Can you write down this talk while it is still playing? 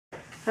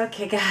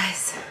Okay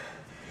guys,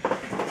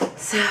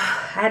 so I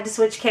had to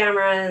switch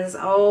cameras.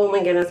 Oh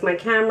my goodness, my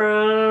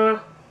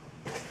camera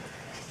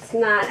is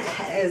not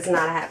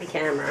a happy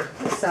camera.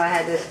 So I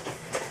had to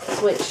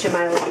switch to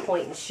my little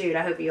point and shoot.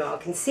 I hope you all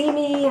can see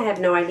me. I have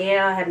no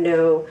idea. I have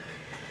no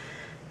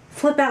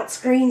flip out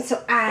screen,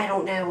 so I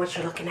don't know what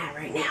you're looking at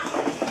right now.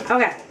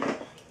 Okay,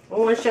 I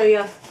want to show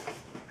you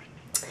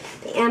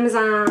the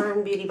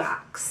Amazon beauty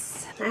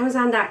box.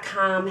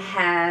 Amazon.com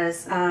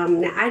has,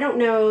 now I don't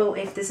know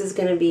if this is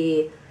going to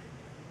be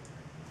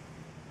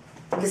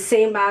the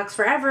same box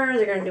forever.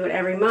 They're going to do it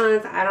every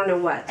month. I don't know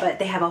what, but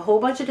they have a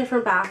whole bunch of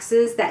different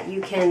boxes that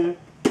you can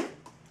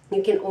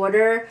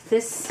order.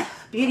 This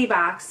beauty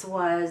box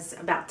was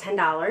about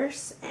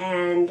 $10,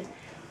 and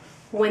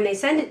when they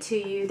send it to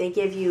you, they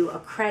give you a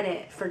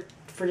credit for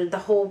the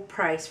whole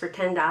price for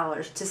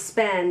 $10 to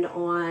spend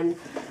on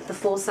the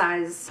full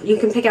size. You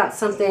can pick out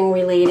something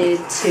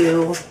related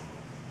to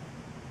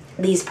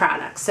these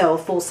products, so a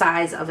full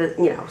size of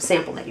a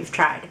sample that you've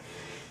tried.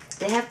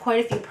 They have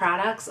quite a few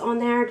products on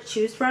there to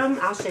choose from.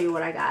 I'll show you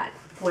what I got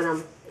when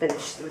I'm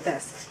finished with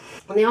this.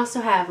 And they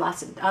also have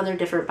lots of other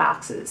different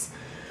boxes.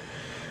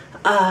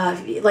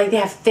 Like they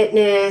have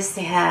fitness,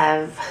 they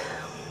have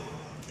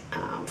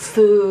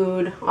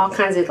food, all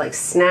kinds of like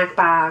snack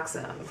box,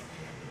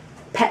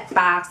 pet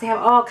box. They have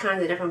all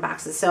kinds of different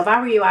boxes. So if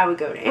I were you, I would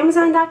go to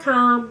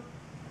Amazon.com,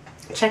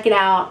 check it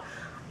out.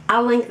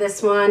 I'll link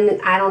this one.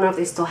 I don't know if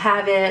they still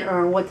have it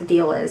or what the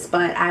deal is,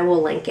 but I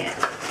will link it.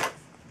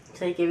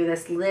 So they give you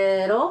this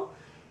little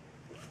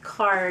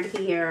card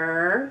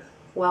here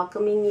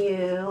welcoming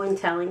you and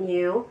telling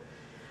you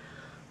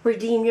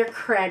redeem your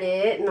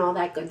credit and all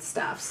that good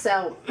stuff.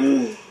 So,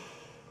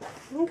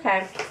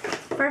 okay.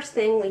 First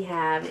thing we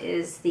have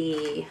is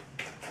the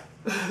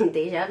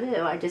Deja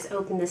Vu. I just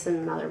opened this in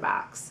another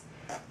box.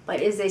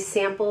 But is a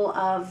sample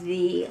of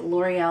the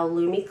L'Oreal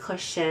Lumi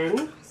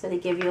cushion. So they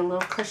give you a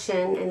little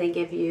cushion and they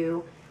give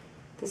you,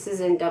 this is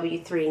in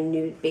W3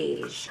 Nude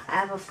Beige. I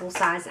have a full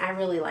size. I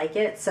really like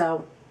it.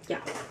 So, yeah.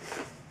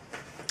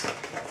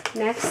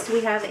 Next,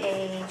 we have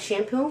a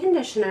shampoo and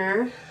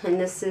conditioner. And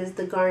this is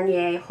the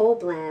Garnier Whole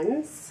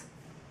Blends.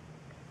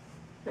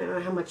 I don't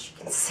know how much you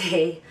can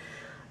see.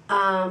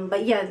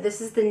 But yeah,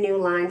 this is the new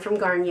line from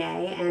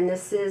Garnier. And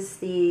this is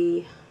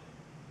the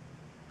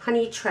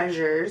Honey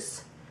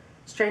Treasures.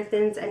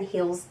 Strengthens and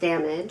heals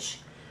damage.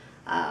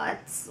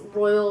 It's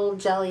royal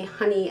jelly,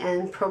 honey,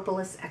 and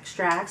propolis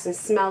extracts, and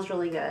smells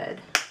really good.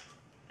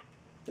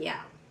 Yeah,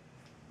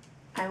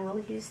 I will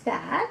use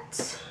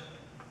that.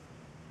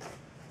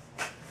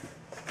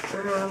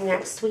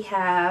 Next we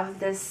have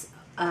this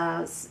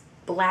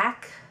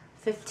black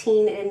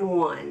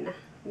 15-in-1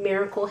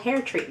 miracle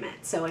hair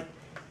treatment. So I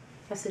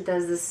guess it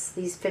does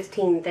these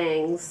 15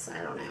 things.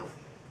 I don't know.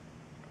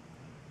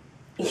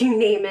 You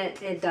name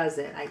it, it does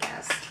it, I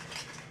guess.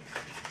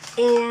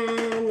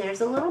 And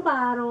there's a little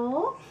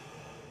bottle.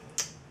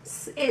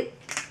 It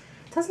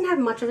doesn't have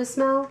much of a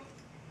smell,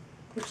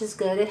 which is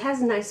good. It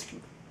has a nice,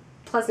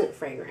 pleasant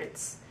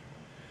fragrance.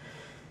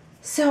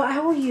 So I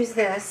will use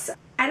this.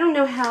 I don't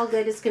know how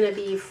good it's going to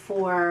be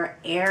for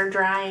air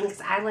drying, because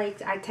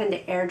I tend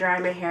to air dry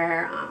my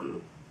hair.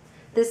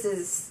 This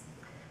is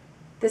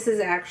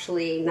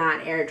actually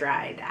not air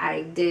dried.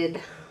 I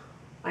did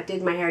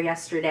my hair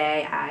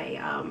yesterday.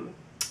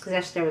 Because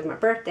yesterday was my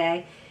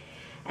birthday.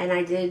 And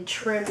I did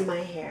trim my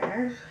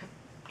hair.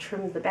 I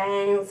trimmed the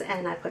bangs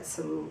and I put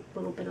some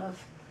little bit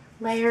of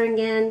layering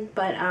in.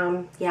 But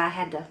yeah, I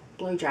had to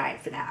blow dry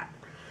it for that.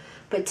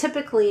 But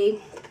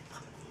typically,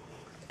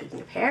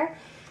 speaking of hair,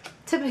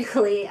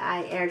 typically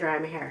I air dry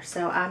my hair.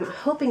 So I'm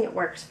hoping it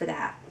works for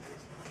that.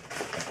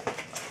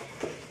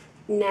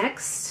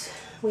 Next,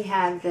 we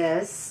have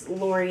this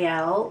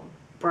L'Oreal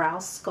Brow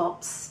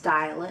Sculpt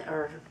Stylist,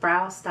 or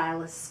Brow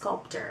Stylist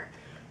Sculptor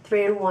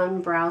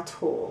 3-in-1 Brow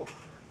Tool.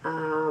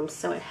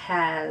 So it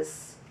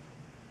has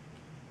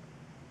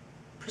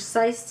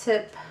precise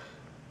tip,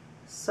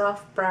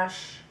 soft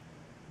brush,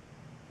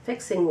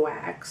 fixing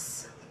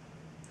wax.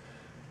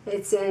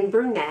 It's in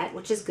brunette,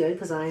 which is good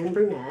because I am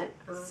brunette.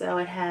 So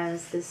it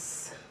has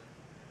this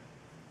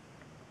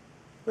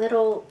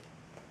little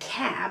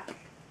cap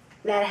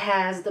that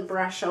has the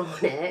brush on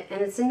it,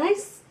 and it's a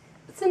nice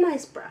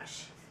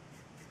brush.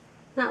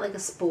 Not like a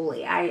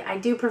spoolie. I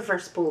do prefer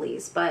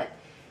spoolies, but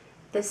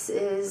this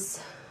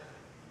is,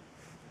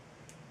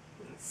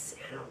 let's see,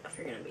 I don't know if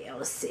you're going to be able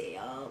to see.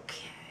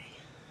 Okay.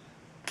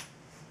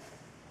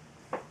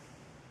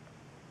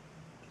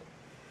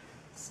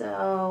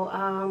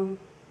 So,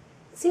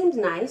 seems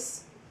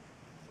nice.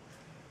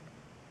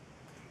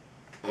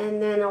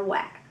 And then a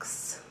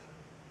wax.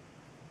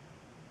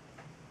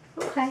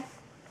 Okay.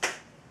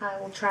 I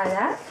will try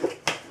that.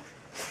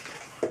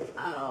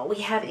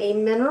 We have a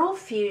Mineral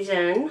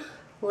Fusion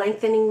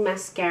Lengthening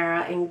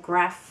Mascara in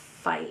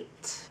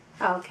Graphite.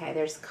 Okay,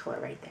 there's the color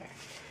right there.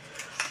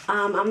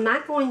 I'm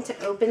not going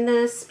to open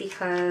this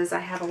because I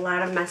have a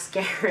lot of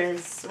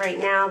mascaras right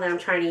now that I'm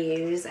trying to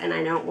use, and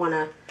I don't want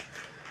to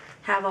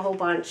have a whole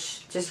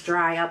bunch just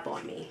dry up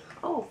on me.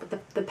 Oh,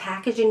 but the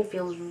packaging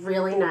feels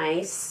really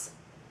nice.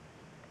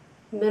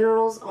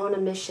 minerals on a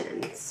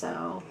mission.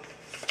 So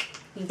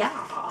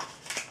yeah.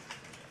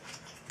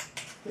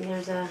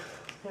 And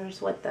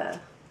there's what the,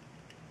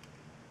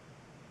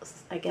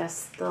 I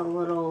guess the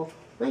little,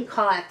 what do you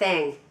call that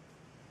thing?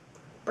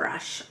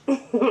 Brush.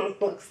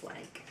 Looks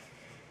like.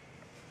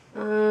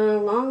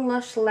 Long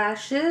lush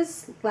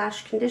lashes,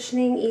 lash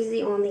conditioning,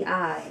 easy on the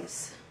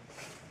eyes.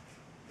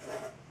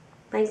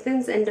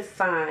 Lengthens and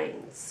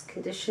defines,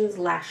 conditions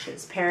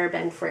lashes,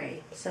 paraben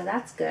free. So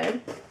that's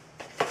good.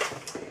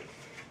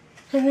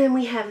 And then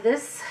we have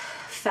this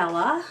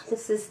fella.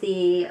 This is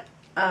the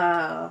OG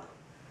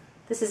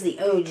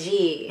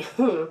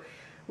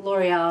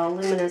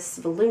L'Oreal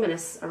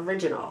Voluminous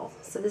Original.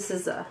 So this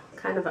is a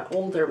kind of an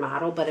older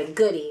model, but a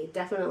goodie,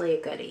 definitely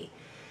a goodie.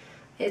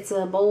 It's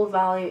a bold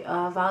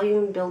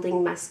volume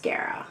building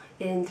mascara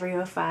in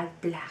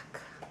 305 black.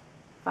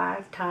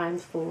 5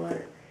 times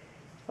 4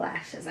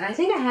 lashes. And I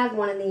think I have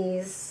one of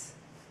these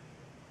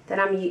that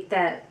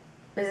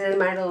is in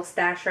my little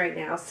stash right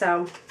now.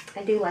 So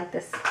I do like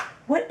this.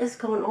 What is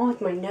going on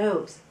with my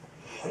nose?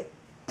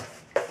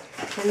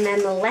 And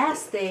then the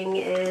last thing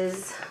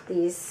is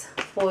these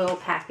foil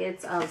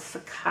packets of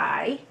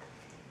Fakai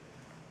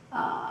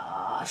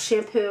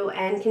shampoo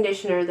and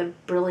conditioner, the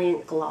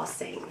Brilliant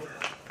Glossing.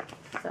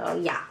 So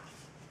yeah.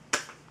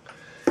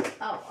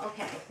 Oh,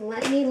 okay.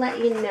 Let me let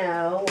you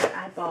know what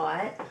I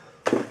bought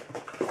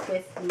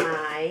with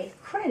my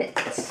credit.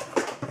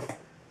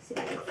 See if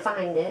I can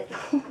find it.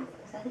 Is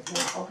that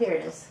it? Oh, here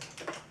it is.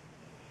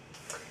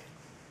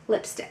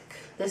 Lipstick.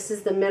 This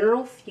is the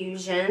Mineral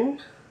Fusion.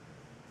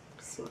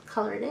 Let's see what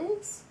color it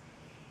is.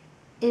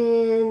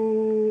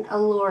 In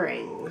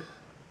Alluring.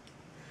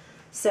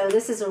 So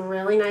this is a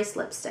really nice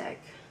lipstick.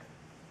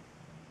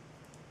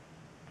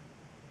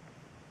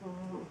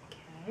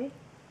 Okay.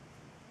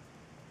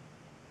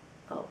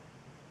 Oh,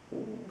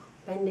 ooh,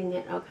 bending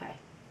it. Okay.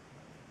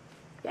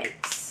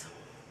 Yikes.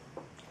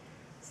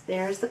 So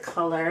there's the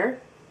color.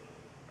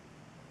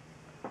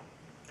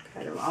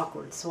 Kind of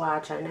awkward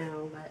swatch, I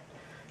know, but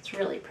it's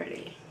really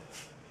pretty.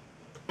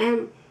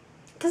 And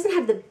it doesn't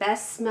have the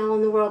best smell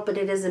in the world, but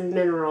it is a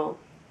mineral.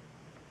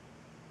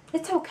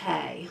 It's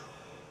okay.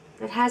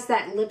 It has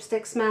that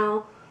lipstick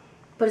smell,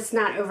 but it's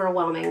not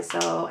overwhelming.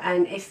 So,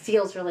 and it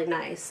feels really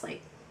nice.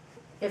 Like,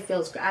 it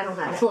feels good. I don't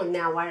have one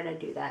now. Why did I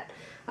do that?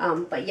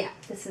 But yeah,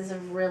 this is a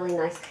really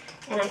nice.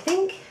 And I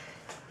think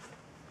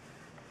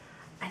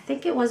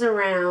it was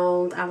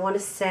around, I want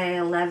to say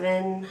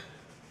 $11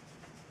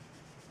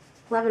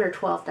 or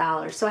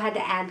 $12. So I had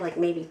to add like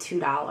maybe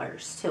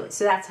 $2 to it.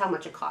 So that's how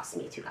much it cost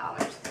me,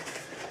 $2.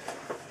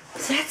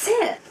 So that's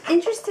it.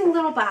 Interesting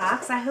little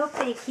box. I hope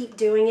they keep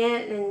doing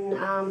it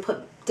and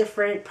put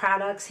different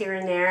products here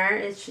and there.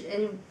 It's,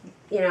 you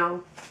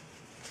know,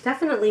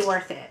 definitely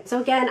worth it.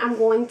 So again, I'm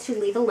going to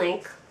leave a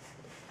link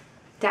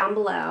down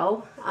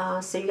below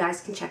so you guys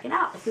can check it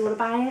out if you want to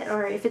buy it,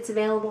 or if it's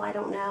available. I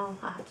don't know.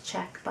 I'll have to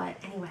check. But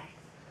anyway,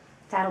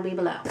 that'll be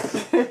below.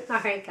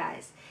 Alright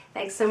guys.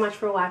 Thanks so much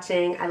for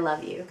watching. I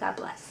love you. God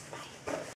bless. Bye.